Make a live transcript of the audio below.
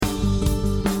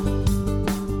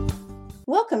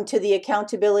Welcome to the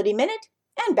Accountability Minute,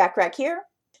 and Backrack here.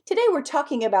 Today we're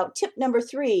talking about tip number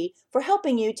 3 for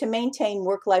helping you to maintain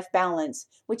work-life balance,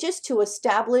 which is to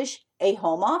establish a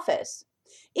home office.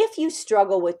 If you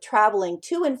struggle with traveling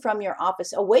to and from your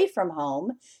office away from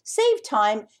home, save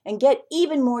time and get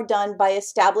even more done by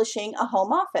establishing a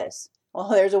home office. Well,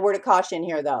 there's a word of caution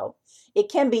here though.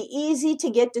 It can be easy to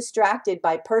get distracted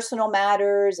by personal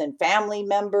matters and family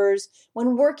members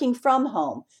when working from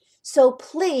home. So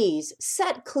please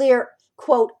set clear,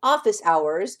 quote, office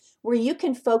hours where you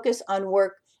can focus on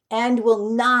work and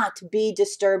will not be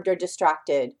disturbed or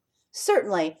distracted.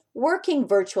 Certainly, working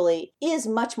virtually is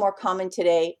much more common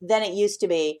today than it used to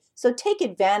be, so take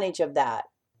advantage of that.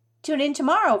 Tune in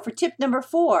tomorrow for tip number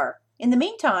 4. In the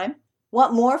meantime,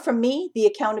 want more from me, the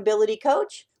Accountability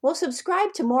Coach? Well,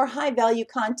 subscribe to more high-value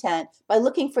content by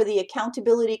looking for the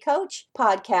Accountability Coach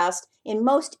podcast in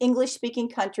most English-speaking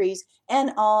countries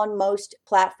and on most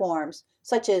platforms,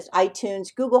 such as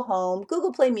iTunes, Google Home,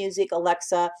 Google Play Music,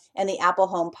 Alexa, and the Apple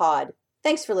HomePod.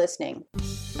 Thanks for listening.